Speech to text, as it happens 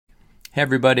Hey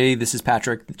everybody, this is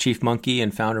Patrick, the Chief Monkey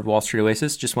and founder of Wall Street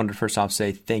Oasis. Just wanted to first off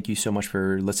say thank you so much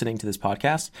for listening to this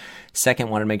podcast. Second,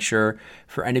 want to make sure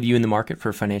for any of you in the market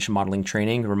for financial modeling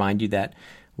training, remind you that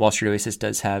Wall Street Oasis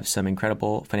does have some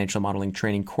incredible financial modeling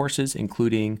training courses,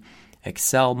 including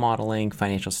Excel modeling,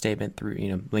 financial statement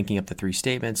through, linking up the three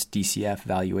statements, DCF,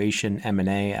 valuation,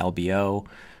 M&A, LBO,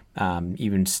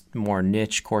 even more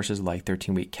niche courses like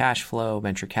 13-week cash flow,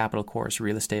 venture capital course,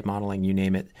 real estate modeling, you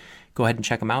name it. Go ahead and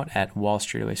check them out at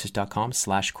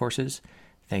wallstreetoasis.com/courses.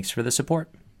 Thanks for the support.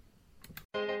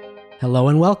 Hello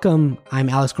and welcome. I'm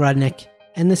Alex Grodnick,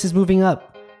 and this is Moving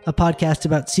Up, a podcast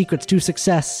about secrets to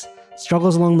success,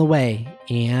 struggles along the way,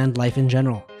 and life in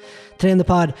general. Today on the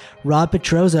pod, Rob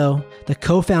Petrozzo, the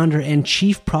co-founder and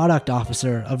chief product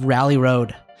officer of Rally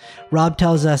Road. Rob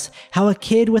tells us how a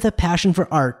kid with a passion for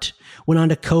art went on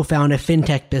to co-found a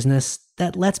fintech business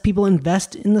that lets people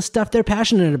invest in the stuff they're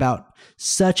passionate about.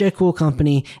 Such a cool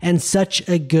company and such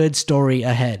a good story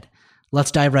ahead.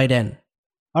 Let's dive right in.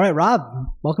 All right, Rob,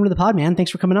 welcome to the pod, man.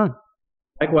 Thanks for coming on.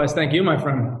 Likewise. Thank you, my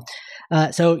friend.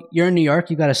 So you're in New York.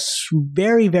 You've got a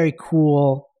very, very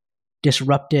cool,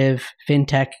 disruptive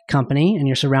fintech company, and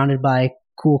you're surrounded by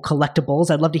cool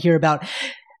collectibles. I'd love to hear about,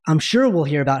 I'm sure we'll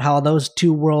hear about how those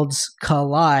two worlds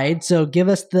collide. So give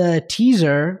us the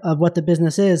teaser of what the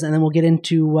business is, and then we'll get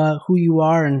into who you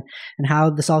are and how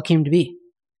this all came to be.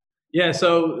 Yeah,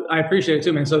 so I appreciate it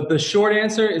too, man. So the short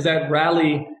answer is that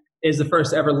Rally is the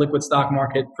first ever liquid stock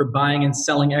market for buying and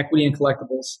selling equity and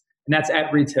collectibles. And that's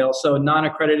at retail. So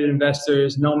non-accredited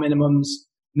investors, no minimums,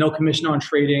 no commission on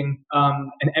trading.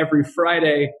 And every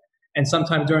Friday and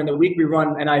sometime during the week, we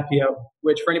run an IPO,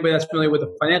 which for anybody that's familiar with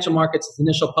the financial markets, it's the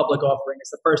initial public offering.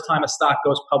 It's the first time a stock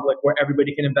goes public where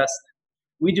everybody can invest in it.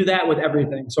 We do that with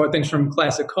everything. So things from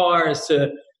classic cars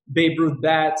to Babe Ruth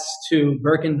bats to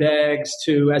Birkin bags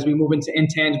to, as we move into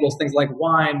intangibles, things like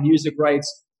wine, music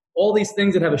rights, all these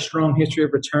things that have a strong history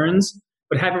of returns,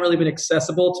 but haven't really been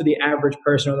accessible to the average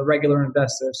person or the regular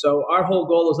investor. So our whole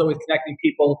goal is always connecting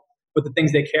people with the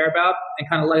things they care about and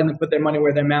kind of letting them put their money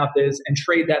where their mouth is and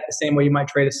trade that the same way you might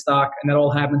trade a stock. And that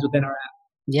all happens within our app.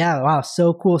 Yeah, wow,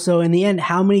 so cool. So in the end,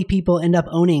 how many people end up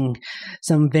owning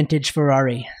some vintage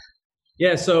Ferrari?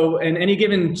 Yeah, so in any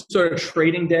given sort of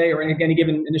trading day or any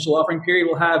given initial offering period,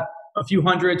 we'll have a few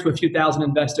hundred to a few thousand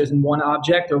investors in one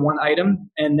object or one item.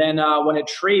 And then when it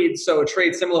trades, so it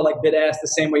trades similar like bid-ask, the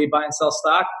same way you buy and sell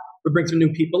stock. We bring some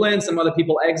new people in, some other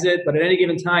people exit, but at any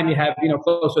given time, you have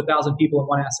close to 1,000 people in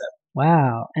one asset.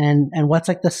 Wow, and what's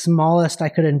like the smallest I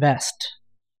could invest?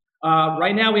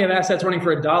 Right now, we have assets running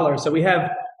for $1. So we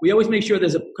always make sure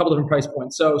there's a couple different price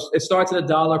points. So it starts at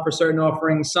 $1 for certain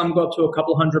offerings. Some go up to a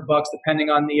couple $100 depending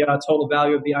on the total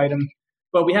value of the item.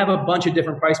 But we have a bunch of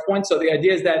different price points. So the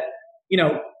idea is that,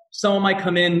 someone might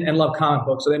come in and love comic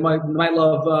books. So they might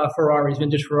love Ferraris,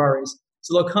 vintage Ferraris.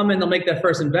 So they'll come in, they'll make that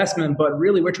first investment. But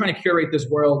really, we're trying to curate this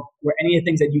world where any of the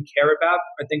things that you care about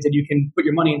are things that you can put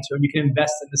your money into and you can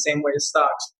invest in the same way as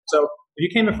stocks. So if you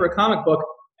came in for a comic book,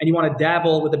 and you want to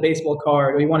dabble with a baseball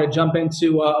card, or you want to jump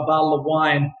into a bottle of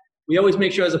wine, we always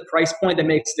make sure there's a price point that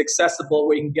makes it accessible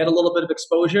where you can get a little bit of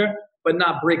exposure, but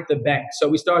not break the bank. So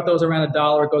we start those around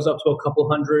 $1. It goes up to a couple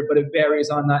hundred, but it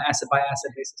varies on an asset by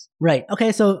asset basis. Right.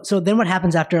 Okay. So then what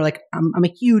happens after, like, I'm a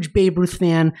huge Babe Ruth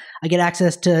fan. I get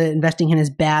access to investing in his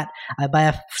bat. I buy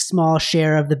a small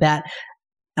share of the bat.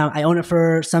 I own it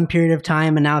for some period of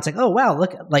time. And now it's like, oh, wow,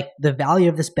 look, like the value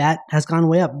of this bat has gone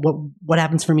way up. What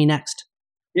happens for me next?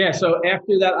 Yeah, so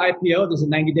after that IPO, there's a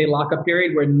 90-day lockup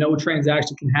period where no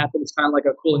transaction can happen. It's kind of like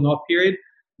a cooling off period.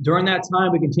 During that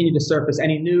time, we continue to surface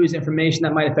any news, information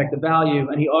that might affect the value,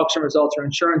 any auction results or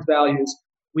insurance values.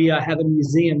 We have a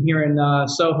museum here in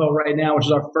Soho right now, which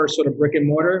is our first sort of brick and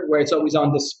mortar, where it's always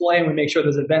on display, and we make sure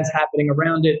there's events happening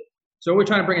around it. So we're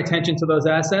trying to bring attention to those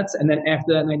assets, and then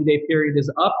after that 90-day period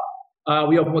is up,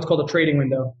 we open what's called a trading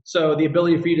window. So the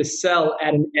ability for you to sell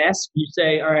at an ask, you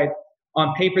say, all right,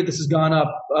 on paper, this has gone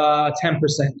up 10%.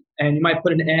 And you might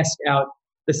put an ask out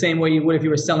the same way you would if you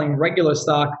were selling regular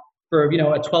stock for a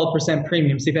 12%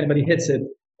 premium, see if anybody hits it.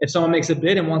 If someone makes a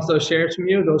bid and wants those shares from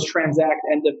you, those transact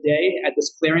end of day at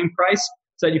this clearing price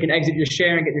so that you can exit your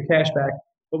share and get your cash back.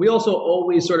 But we also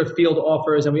always sort of field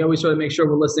offers, and we always sort of make sure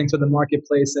we're listening to the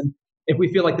marketplace. And if we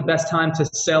feel like the best time to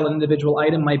sell an individual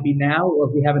item might be now, or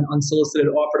if we have an unsolicited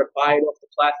offer to buy it off the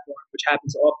platform, which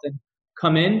happens often,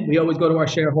 come in. We always go to our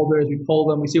shareholders, we poll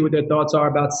them, we see what their thoughts are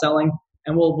about selling,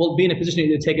 and we'll be in a position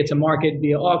to take it to market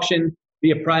via auction,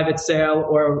 via private sale,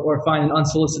 or find an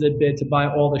unsolicited bid to buy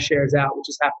all the shares out, which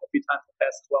has happened a few times in the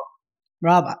past as well.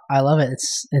 Rob, I love it.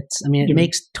 I mean, it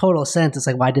makes total sense. It's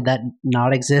like, why did that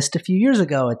not exist a few years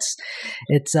ago?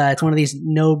 It's one of these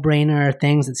no-brainer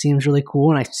things that seems really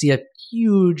cool, and I see a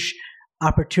huge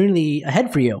opportunity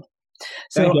ahead for you.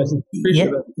 So,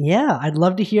 yeah, I'd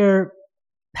love to hear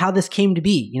how this came to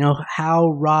be. How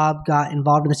Rob got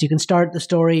involved in this. You can start the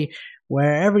story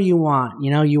wherever you want.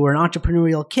 You were an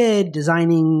entrepreneurial kid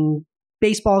designing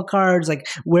baseball cards. Like,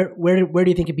 where do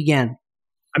you think it began?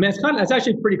 I mean, it's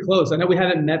actually pretty close. I know we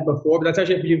haven't met before, but that's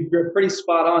actually, you're pretty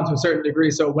spot on to a certain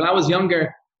degree. So when I was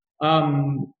younger,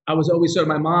 I was always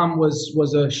my mom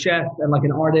was a chef and like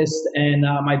an artist, and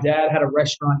my dad had a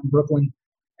restaurant in Brooklyn,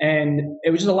 and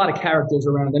it was just a lot of characters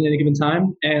around at any given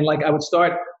time. And like I would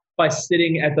start by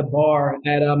sitting at the bar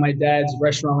at my dad's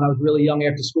restaurant when I was really young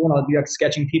after school, and I'd be like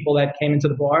sketching people that came into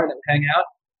the bar and would hang out.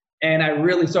 And I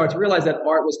really started to realize that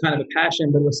art was kind of a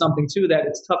passion, but it was something too that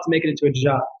it's tough to make it into a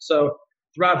job. So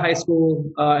throughout high school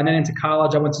and then into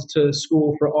college, I went to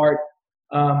school for art.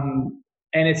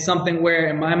 And it's something where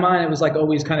in my mind, it was like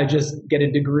always kind of just get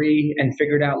a degree and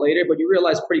figure it out later. But you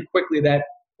realize pretty quickly that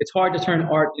it's hard to turn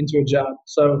art into a job.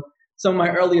 So some of my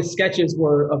earliest sketches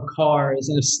were of cars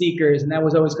and of sneakers. And that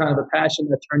was always kind of a passion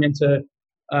that turned into,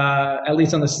 at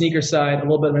least on the sneaker side, a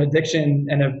little bit of an addiction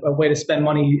and a way to spend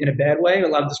money in a bad way. A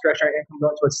lot of discretionary income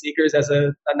going towards sneakers as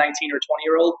a 19 or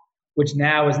 20-year-old. Which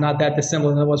now is not that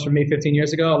dissimilar than it was for me 15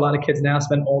 years ago. A lot of kids now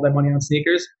spend all their money on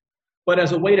sneakers. But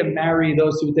as a way to marry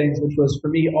those two things, which was for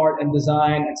me art and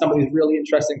design and some of these really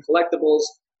interesting collectibles,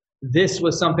 this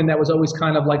was something that was always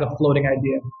kind of like a floating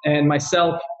idea. And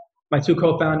myself, my two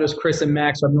co-founders, Chris and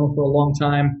Max, who I've known for a long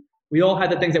time, we all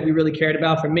had the things that we really cared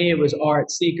about. For me, it was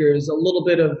art, sneakers, a little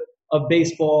bit of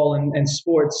baseball and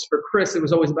sports. For Chris, it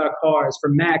was always about cars. For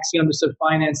Max, he understood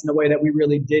finance in a way that we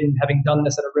really didn't, having done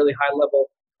this at a really high level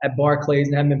at Barclays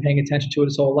and haven't been paying attention to it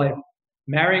his whole life.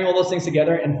 Marrying all those things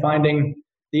together and finding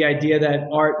the idea that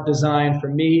art design for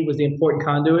me was the important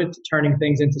conduit to turning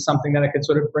things into something that I could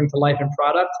sort of bring to life in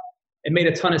product. It made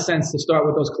a ton of sense to start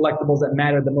with those collectibles that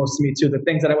mattered the most to me too. The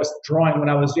things that I was drawing when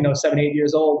I was 7, 8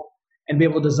 years old, and be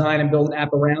able to design and build an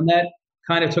app around that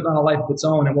kind of took on a life of its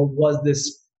own. And what was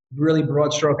this really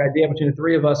broad stroke idea between the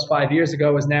three of us 5 years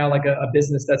ago is now like a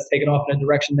business that's taken off in a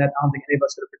direction that I don't think any of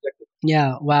us could have predicted.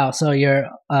 Yeah. Wow. So you're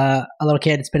a little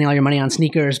kid spending all your money on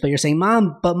sneakers, but you're saying,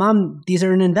 Mom, these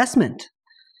are an investment.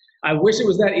 I wish it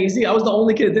was that easy. I was the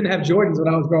only kid that didn't have Jordans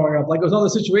when I was growing up. Like it was one of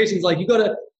those situations, like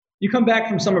you come back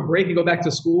from summer break, you go back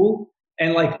to school,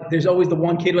 and like there's always the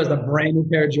one kid who has the brand new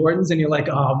pair of Jordans, and you're like,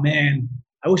 oh man,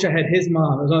 I wish I had his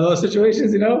mom. It was one of those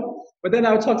situations, But then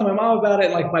I would talk to my mom about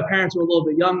it. Like my parents were a little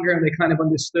bit younger, and they kind of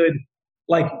understood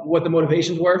like what the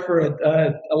motivations were for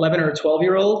a 11 or a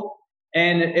 12-year-old.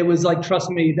 And it was like, trust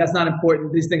me, that's not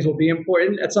important. These things will be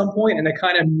important at some point. And it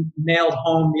kind of nailed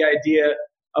home the idea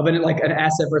of an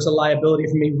asset versus a liability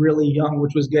for me really young,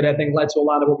 which was good. I think led to a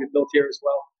lot of what we built here as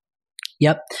well.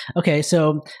 Yep. Okay.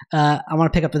 So I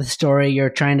want to pick up with the story. You're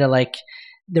trying to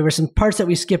there were some parts that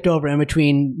we skipped over in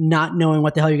between not knowing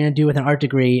what the hell you're going to do with an art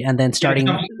degree and then starting.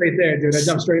 I jumped straight there, dude. I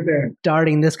jumped straight there.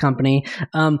 Starting this company.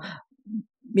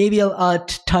 Maybe I'll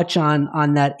touch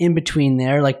on that in between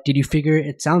there. Like,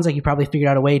 it sounds like you probably figured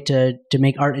out a way to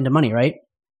make art into money, right?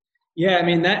 Yeah, I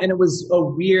mean and it was a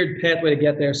weird pathway to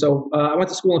get there. So I went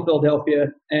to school in Philadelphia,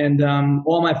 and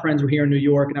all my friends were here in New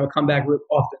York, and I would come back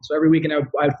often. So every weekend I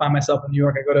would find myself in New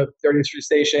York. I go to 30th Street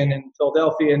Station in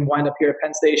Philadelphia and wind up here at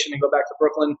Penn Station and go back to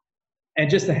Brooklyn, and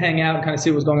just to hang out and kind of see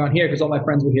what was going on here because all my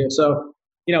friends were here. So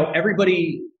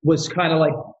everybody was kind of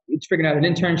like figuring out an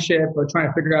internship or trying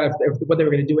to figure out what they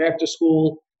were going to do after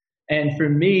school. And for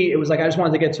me, it was like I just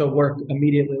wanted to get to work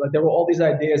immediately. Like there were all these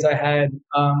ideas I had.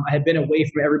 I had been away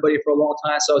from everybody for a long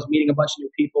time, so I was meeting a bunch of new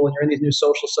people, and you're in these new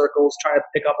social circles, trying to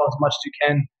pick up on as much as you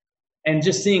can, and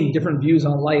just seeing different views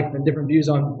on life and different views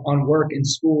on work and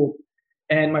school.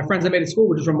 And my friends I made at school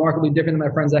were just remarkably different than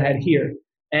my friends I had here.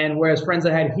 And whereas friends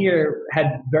I had here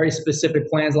had very specific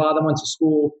plans, a lot of them went to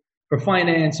school for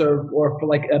finance or for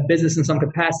like a business in some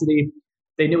capacity.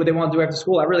 They knew what they wanted to do after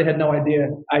school. I really had no idea.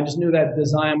 I just knew that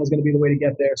design was going to be the way to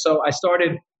get there. So I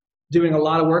started doing a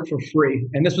lot of work for free.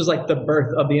 And this was like the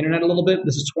birth of the internet a little bit.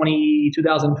 This is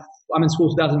 2000. I'm in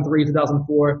school 2003,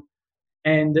 2004.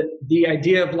 And the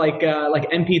idea of like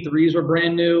MP3s were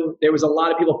brand new. There was a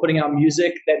lot of people putting out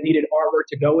music that needed artwork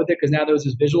to go with it because now there was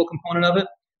this visual component of it.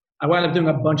 I wound up doing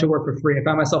a bunch of work for free. I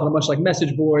found myself on a bunch of like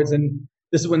message boards, and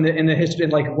this is when in the history,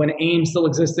 like when AIM still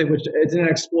existed, which it's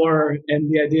Internet Explorer,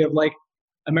 and the idea of like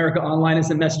America Online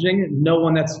Instant Messaging. No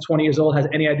one that's 20 years old has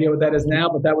any idea what that is now,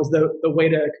 but that was the way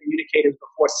to communicate it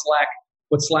before Slack,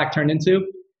 what Slack turned into.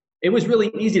 it was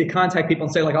really easy to contact people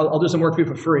and say like, I'll do some work for you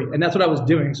for free. And that's what I was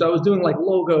doing. So I was doing like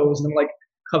logos and like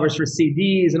covers for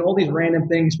CDs and all these random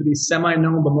things for these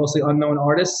semi-known but mostly unknown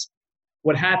artists.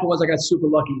 What happened was I got super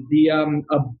lucky.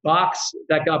 A box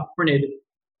that got printed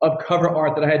of cover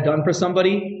art that I had done for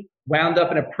somebody wound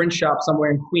up in a print shop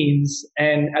somewhere in Queens.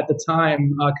 And at the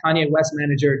time, Kanye West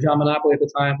manager, John Monopoly at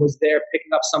the time, was there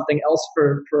picking up something else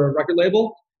for a record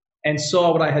label and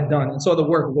saw what I had done and saw the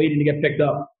work waiting to get picked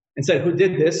up and said, who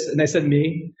did this? And they said,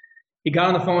 me. He got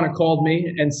on the phone and called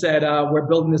me and said, we're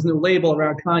building this new label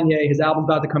around Kanye. His album's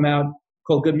about to come out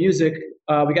called Good Music.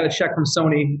 We got a check from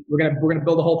Sony. We're gonna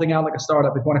build the whole thing out like a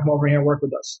startup if you want to come over here and work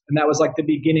with us. And that was like the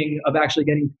beginning of actually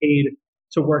getting paid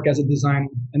to work as a designer.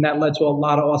 And that led to a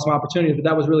lot of awesome opportunities, but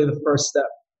that was really the first step.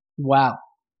 Wow.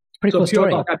 Pretty cool pure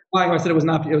story. Luck. I said it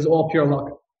was all pure luck.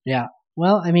 Yeah.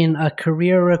 Well, I mean, a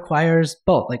career requires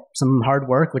both, like some hard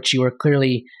work, which you were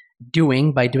clearly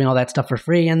doing by doing all that stuff for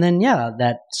free. And then,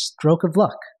 that stroke of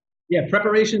luck. Yeah,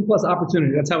 preparation plus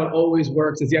opportunity. That's how it always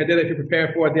works. It's the idea that if you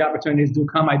prepare for it, the opportunities do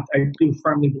come. I do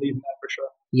firmly believe in that for sure.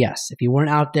 Yes. If you weren't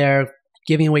out there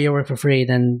giving away your work for free,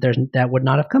 then that would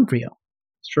not have come for you.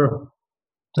 It's true.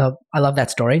 So I love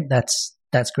that story. That's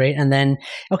great. And then,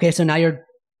 okay, so now you're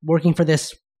working for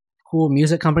this cool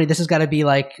music company. This has got to be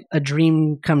like a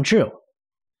dream come true.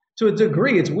 To a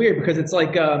degree, it's weird because it's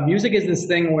like music is this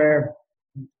thing where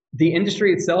the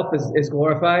industry itself is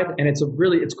glorified, and it's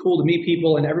cool to meet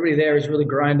people, and everybody there is really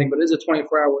grinding, but it is a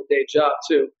 24-hour day job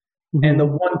too. Mm-hmm. And the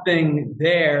one thing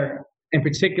there in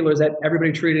particular is that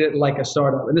everybody treated it like a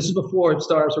startup. And this is before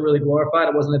startups were really glorified.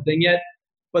 It wasn't a thing yet.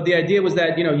 But the idea was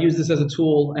that, use this as a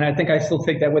tool. And I think I still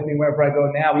take that with me wherever I go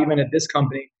now, even at this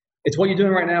company. It's what you're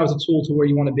doing right now is a tool to where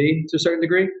you want to be to a certain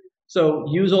degree. So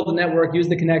use all the network, use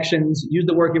the connections, use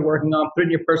the work you're working on, put it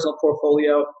in your personal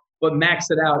portfolio, but max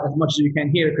it out as much as you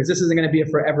can here, because this isn't going to be a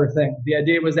forever thing. The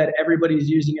idea was that everybody's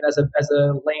using it as a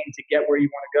lane to get where you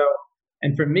want to go.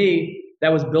 And for me,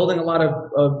 that was building a lot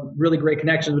of really great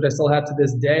connections, which I still have to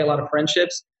this day, a lot of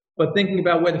friendships. But thinking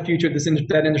about where the future of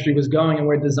that industry was going and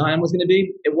where design was going to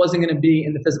be, it wasn't going to be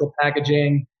in the physical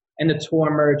packaging and the tour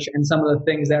merch and some of the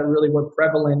things that really were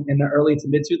prevalent in the early to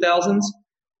mid 2000s.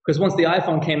 Because once the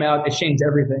iPhone came out, it changed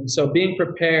everything. So being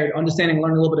prepared, understanding,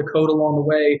 learning a little bit of code along the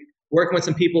way, working with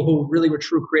some people who really were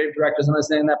true creative directors,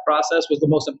 understanding that process was the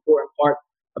most important part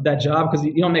of that job, because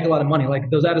you don't make a lot of money. Like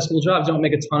those out of school jobs don't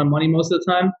make a ton of money most of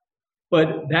the time.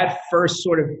 But that first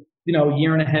sort of,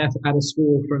 year and a half out of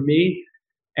school for me,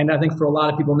 and I think for a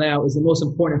lot of people now, is the most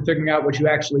important, figuring out what you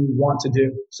actually want to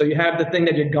do. So you have the thing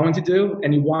that you're going to do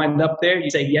and you wind up there. You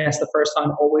say yes the first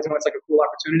time, always when it's like a cool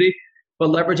opportunity. But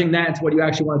leveraging that into what you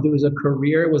actually want to do as a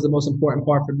career was the most important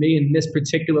part for me. And this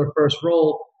particular first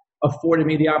role afforded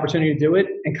me the opportunity to do it.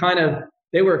 And kind of,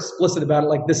 they were explicit about it.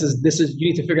 Like, this is, you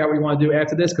need to figure out what you want to do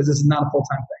after this, because this is not a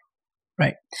full-time thing.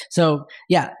 Right. So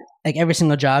yeah, like every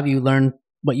single job, you learn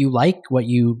what you like, what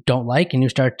you don't like, and you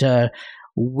start to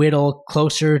whittle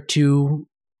closer to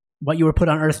what you were put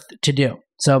on earth to do.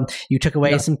 So you took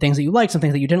away some things that you liked, some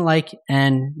things that you didn't like,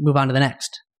 and move on to the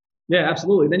next. Yeah,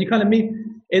 absolutely. Then you kind of meet,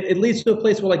 it leads to a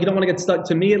place where, like, you don't want to get stuck.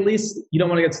 To me, at least, you don't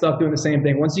want to get stuck doing the same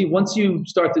thing. Once you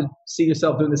start to see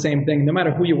yourself doing the same thing, no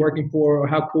matter who you're working for or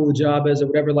how cool the job is or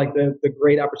whatever, like the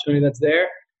great opportunity that's there,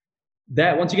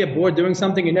 that once you get bored doing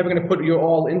something, you're never going to put your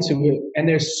all into it. And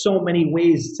there's so many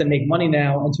ways to make money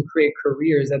now and to create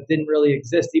careers that didn't really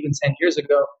exist even 10 years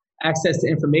ago. Access to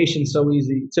information so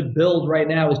easy. To build right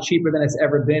now is cheaper than it's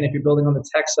ever been if you're building on the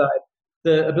tech side.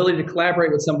 The ability to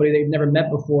collaborate with somebody they've never met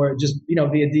before, just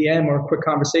via DM or a quick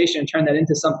conversation, turn that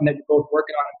into something that you're both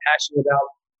working on and passionate about,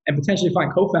 and potentially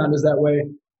find co-founders that way,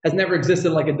 has never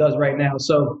existed like it does right now.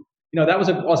 So, that was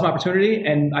an awesome opportunity,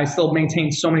 and I still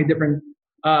maintain so many different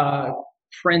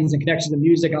friends and connections in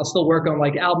music, and I'll still work on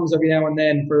like albums every now and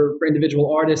then for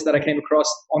individual artists that I came across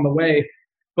on the way.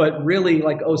 But really,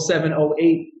 like 07,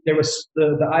 08, there was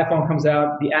the iPhone comes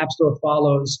out, the App Store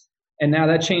follows. And now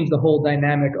that changed the whole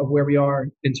dynamic of where we are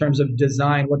in terms of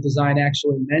design, what design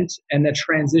actually meant. And that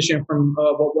transition from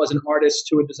what was an artist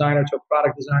to a designer to a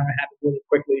product designer happened really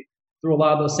quickly through a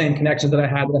lot of those same connections that I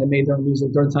had made during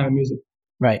the time of music.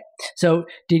 Right. So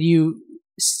did you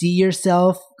see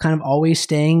yourself kind of always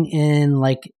staying in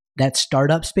like that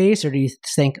startup space, or do you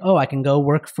think, oh, I can go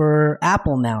work for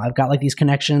Apple now? I've got like these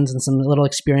connections and some little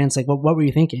experience. Like what were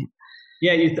you thinking?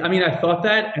 Yeah, I thought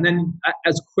that, and then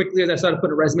as quickly as I started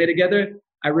putting a resume together,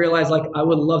 I realized like I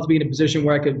would love to be in a position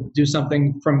where I could do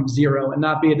something from zero and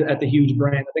not be at the huge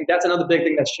brand. I think that's another big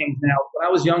thing that's changed now. When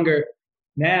I was younger,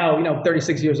 now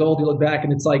 36 years old, you look back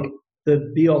and it's like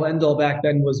the be all end all back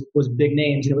then was big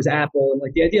names, and it was Apple. And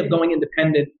like the idea of going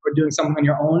independent or doing something on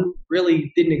your own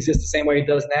really didn't exist the same way it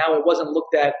does now. It wasn't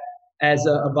looked at as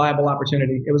a viable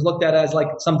opportunity. It was looked at as like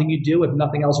something you do if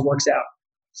nothing else works out.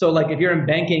 So like if you're in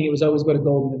banking, it was always go to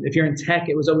Goldman. If you're in tech,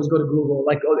 it was always go to Google,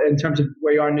 like in terms of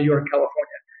where you are in New York, California.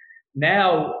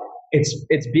 Now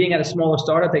it's being at a smaller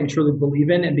startup that you truly believe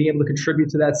in and being able to contribute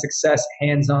to that success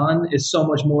hands-on is so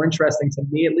much more interesting to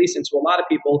me, at least, and to a lot of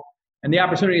people. And the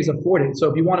opportunity is afforded. So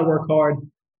if you want to work hard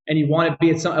and you want to be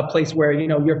at a place where, you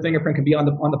know, your fingerprint can be on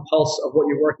the pulse of what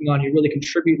you're working on, you really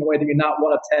contribute in a way that you're not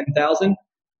one of 10,000.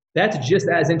 That's just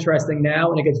as interesting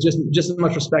now, and it gets just as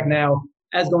much respect now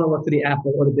as going to work for the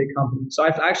Apple or the big company. So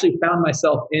I've actually found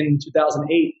myself in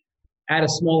 2008 at a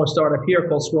smaller startup here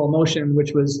called Scroll Motion,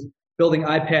 which was building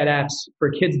iPad apps for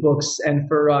kids' books and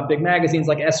for big magazines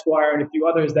like Esquire and a few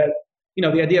others that, you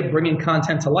know, the idea of bringing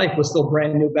content to life was still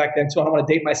brand new back then. So I don't want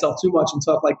to date myself too much and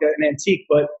talk like an antique,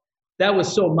 but that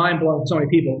was so mind-blowing for so many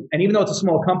people. And even though it's a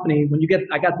small company,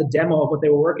 I got the demo of what they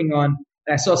were working on,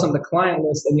 and I saw some of the client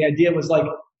lists, and the idea was like,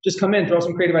 just come in, throw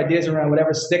some creative ideas around,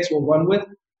 whatever sticks we'll run with.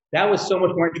 That was so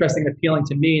much more interesting and appealing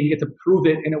to me, and you get to prove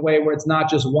it in a way where it's not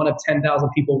just one of 10,000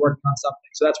 people working on something.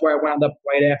 So that's where I wound up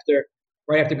right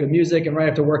after Good Music and right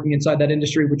after working inside that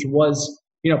industry, which was,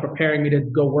 you know, preparing me to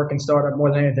go work in startup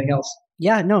more than anything else.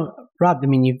 Yeah, no, Rob, I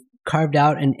mean, you've carved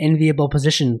out an enviable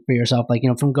position for yourself, like, you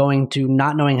know, from going to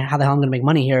not knowing how the hell I'm going to make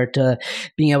money here to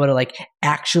being able to like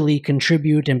actually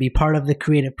contribute and be part of the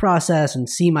creative process and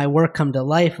see my work come to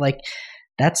life. Like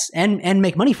that's, and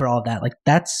make money for all of that. Like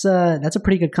that's a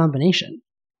pretty good combination.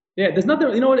 Yeah. There's nothing,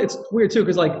 you know what? It's weird too.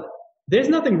 Cause like, there's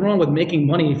nothing wrong with making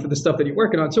money for the stuff that you're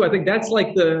working on too. I think that's like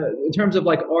in terms of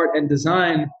like art and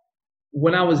design,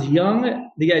 when I was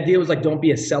young, the idea was like, don't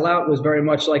be a sellout was very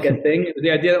much like a thing. The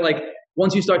idea that like,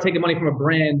 once you start taking money from a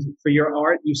brand for your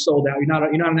art, you sold out. You're not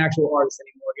an actual artist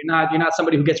anymore. You're not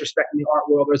somebody who gets respect in the art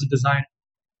world or as a designer.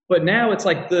 But now it's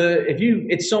like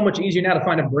it's so much easier now to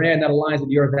find a brand that aligns with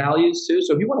your values too.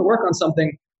 So if you want to work on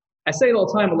something, I say it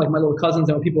all the time with like my little cousins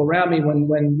and with people around me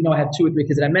when you know I have 2 or 3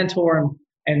 kids that I mentor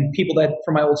and people that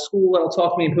from my old school that'll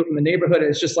talk to me and people from the neighborhood. And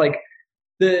it's just like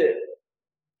the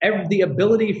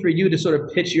ability for you to sort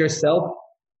of pitch yourself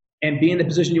and be in the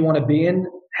position you want to be in.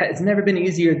 It's never been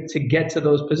easier to get to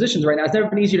those positions right now. It's never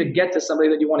been easier to get to somebody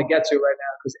that you want to get to right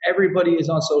now because everybody is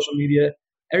on social media.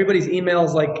 Everybody's email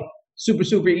is like super,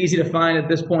 super easy to find at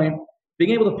this point.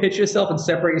 Being able to pitch yourself and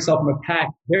separate yourself from a pack,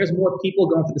 there's more people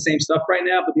going for the same stuff right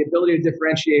now, but the ability to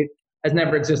differentiate has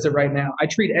never existed right now. I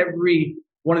treat every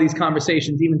one of these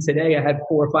conversations, even today, I had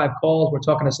 4 or 5 calls. We're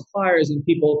talking to suppliers and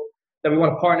people that we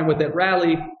want to partner with at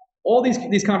Rally. All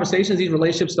these conversations, these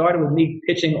relationships started with me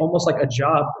pitching almost like a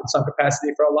job in some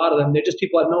capacity for a lot of them. They're just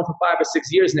people I've known for 5 or 6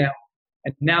 years now.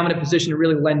 And now I'm in a position to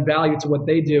really lend value to what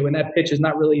they do. And that pitch is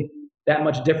not really that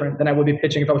much different than I would be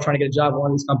pitching if I was trying to get a job at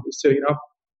one of these companies too, you know?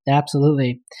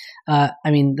 Absolutely. I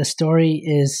mean, the story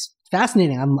is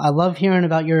fascinating. I love hearing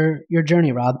about your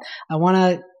journey, Rob. I want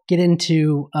to get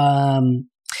into the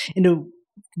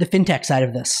fintech side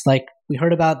of this. Like we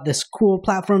heard about this cool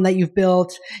platform that you've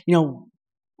built, you know,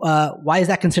 why is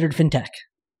that considered fintech?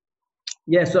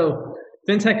 Yeah, so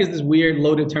fintech is this weird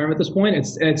loaded term at this point.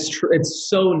 It's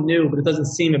so new, but it doesn't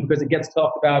seem it because it gets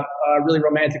talked about really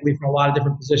romantically from a lot of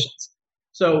different positions.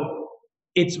 So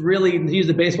it's really, to use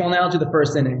the baseball analogy, the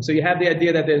first inning. So you have the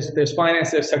idea that there's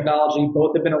finance, there's technology.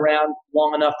 Both have been around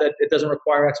long enough that it doesn't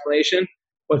require explanation.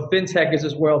 But fintech is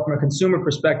this world from a consumer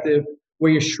perspective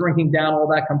where you're shrinking down all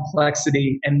that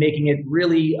complexity and making it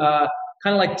really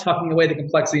kind of like tucking away the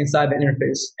complexity inside the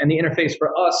interface. And the interface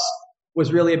for us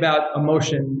was really about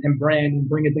emotion and brand and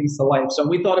bringing things to life. So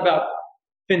when we thought about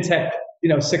fintech,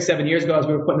 6-7 years ago, as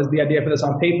we were putting the idea for this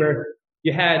on paper,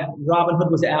 you had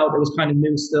Robinhood was out. It was kind of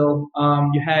new still.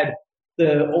 You had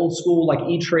the old school like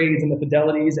E-Trades and the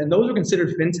Fidelities, and those were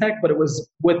considered fintech, but it was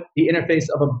with the interface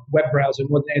of a web browser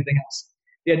more than anything else.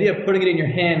 The idea of putting it in your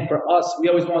hand for us, we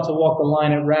always wanted to walk the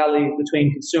line at Rally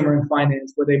between consumer and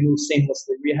finance where they move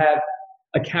seamlessly. We have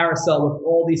a carousel with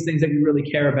all these things that you really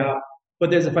care about,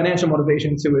 but there's a financial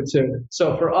motivation to it too.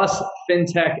 So for us,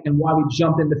 fintech and why we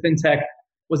jumped into fintech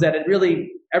was that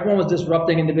everyone was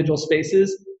disrupting individual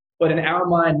spaces, but in our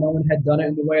mind, no one had done it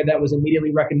in the way that was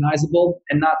immediately recognizable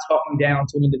and not talking down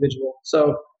to an individual.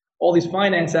 So all these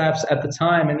finance apps at the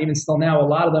time, and even still now, a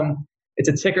lot of them, it's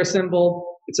a ticker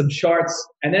symbol, it's some charts,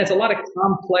 and then it's a lot of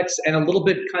complex and a little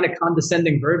bit kind of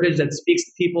condescending verbiage that speaks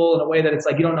to people in a way that it's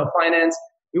like, you don't know finance.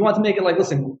 We want to make it like,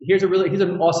 listen, here's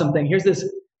an awesome thing. Here's this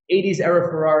 80s era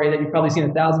Ferrari that you've probably seen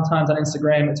 1,000 times on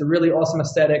Instagram. It's a really awesome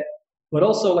aesthetic. But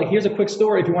also, like, here's a quick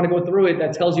story if you want to go through it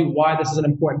that tells you why this is an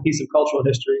important piece of cultural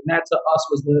history. And that to us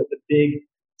was the big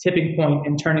tipping point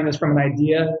in turning this from an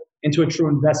idea into a true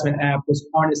investment app, was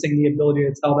harnessing the ability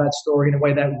to tell that story in a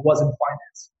way that wasn't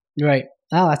finance. Right.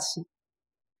 Oh, that's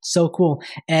so cool.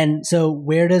 And so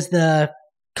where does the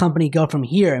company go from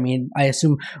here? I mean, I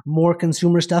assume more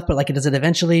consumer stuff, but like, does it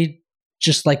eventually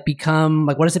just like become,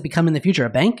 like, what does it become in the future? A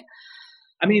bank?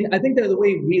 I mean, I think that the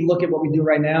way we look at what we do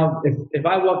right now, if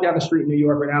I walk down the street in New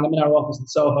York right now, I'm in our office in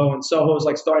Soho, and Soho is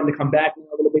like starting to come back a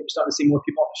little bit. You're starting to see more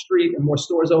people on the street and more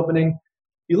stores opening.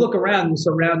 You look around, you're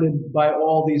surrounded by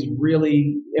all these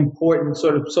really important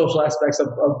sort of social aspects of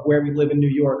where we live in New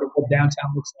York, of what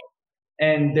downtown looks like.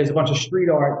 And there's a bunch of street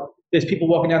art. There's people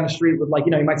walking down the street with, like,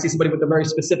 you might see somebody with a very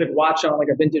specific watch on, like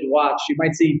a vintage watch. You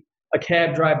might see a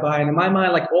cab drive by. And in my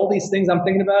mind, like, all these things I'm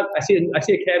thinking about, I see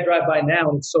a cab drive by now,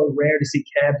 and it's so rare to see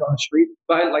cabs on the street,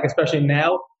 like, especially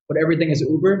now, but everything is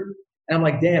Uber. And I'm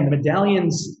like, damn, the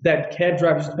medallions that cab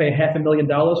drivers used to pay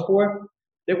 $500,000 for,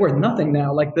 they're worth nothing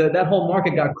now. Like, that whole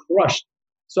market got crushed.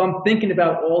 So I'm thinking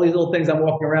about all these little things I'm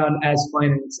walking around as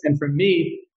finance. And for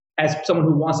me, as someone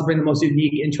who wants to bring the most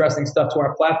unique, interesting stuff to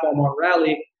our platform on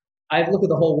Rally, I look at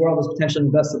the whole world as potentially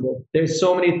investable. There's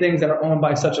so many things that are owned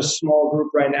by such a small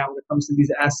group right now when it comes to these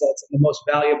assets and the most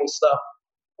valuable stuff.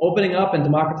 Opening up and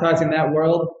democratizing that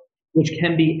world, which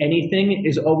can be anything,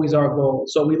 is always our goal.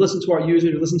 So we listen to our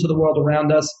users, we listen to the world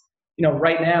around us.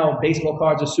 Right now, baseball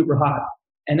cards are super hot.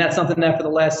 And that's something that for the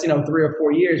last, 3 or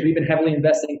 4 years, we've been heavily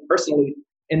investing personally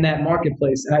in that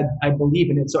marketplace. And I believe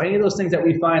in it. So any of those things that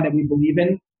we find that we believe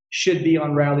in should be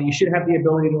on Rally. You should have the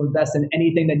ability to invest in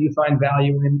anything that you find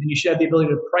value in, and you should have the ability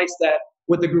to price that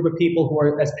with a group of people who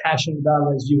are as passionate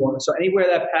about it as you are. So anywhere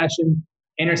that passion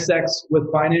intersects with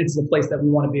finance is a place that we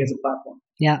want to be as a platform.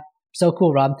 Yeah. So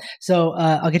cool, Rob. So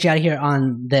I'll get you out of here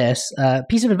on this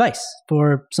piece of advice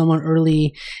for someone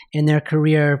early in their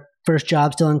career, first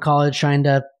job, still in college, trying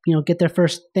to get their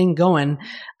first thing going,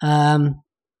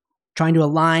 trying to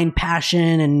align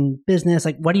passion and business.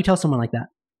 Like, what do you tell someone like that?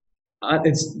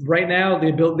 It's right now,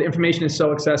 the information is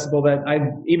so accessible that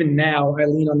even now I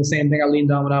lean on the same thing I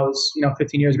leaned on when I was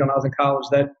 15 years ago when I was in college,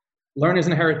 that learners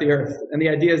inherit the earth. And the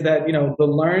idea is that the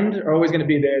learned are always going to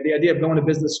be there. The idea of going to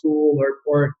business school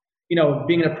or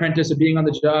being an apprentice or being on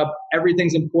the job,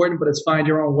 everything's important, but it's find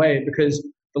your own way, because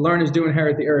the learners do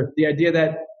inherit the earth. The idea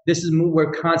that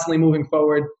we're constantly moving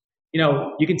forward.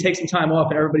 You can take some time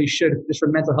off, and everybody should, just for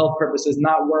mental health purposes,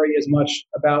 not worry as much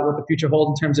about what the future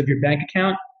holds in terms of your bank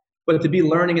account. But to be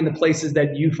learning in the places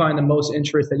that you find the most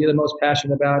interest, that you're the most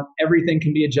passionate about. Everything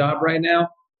can be a job right now.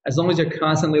 As long as you're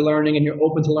constantly learning and you're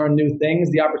open to learn new things,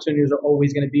 the opportunities are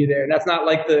always going to be there. And that's not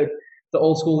like the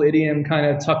old school idiom, kind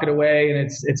of tuck it away and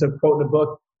it's a quote in a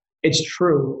book. It's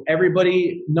true.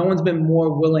 No one's been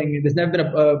more willing. There's never been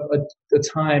a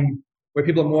time where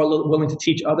people are more willing to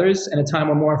teach others, and a time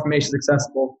where more information is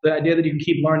accessible. The idea that you can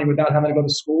keep learning without having to go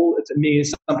to school, to me,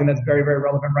 is something that's very, very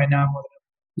relevant right now more than ever.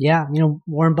 Yeah,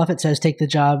 Warren Buffett says take the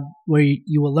job where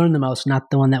you will learn the most, not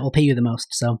the one that will pay you the most.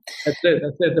 So that's it.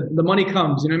 The money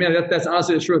comes. You know what I mean? That's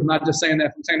honestly the truth. I'm not just saying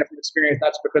that. I'm saying that from experience,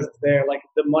 not just because it's there. Like,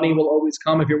 the money will always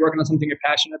come if you're working on something you're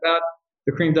passionate about.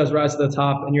 The cream does rise to the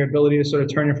top, and your ability to sort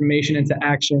of turn information into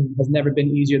action has never been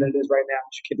easier than it is right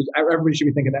now. Everybody should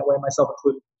be thinking that way, myself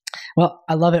included. Well,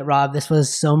 I love it, Rob. This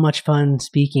was so much fun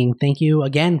speaking. Thank you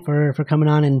again for coming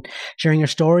on and sharing your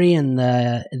story and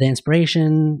the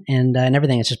inspiration and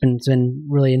everything. It's been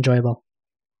really enjoyable.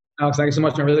 Alex, thank you so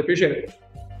much. I really appreciate it.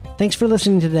 Thanks for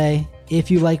listening today.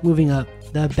 If you like Moving Up,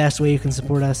 the best way you can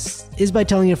support us is by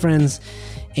telling your friends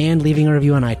and leaving a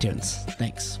review on iTunes.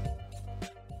 Thanks.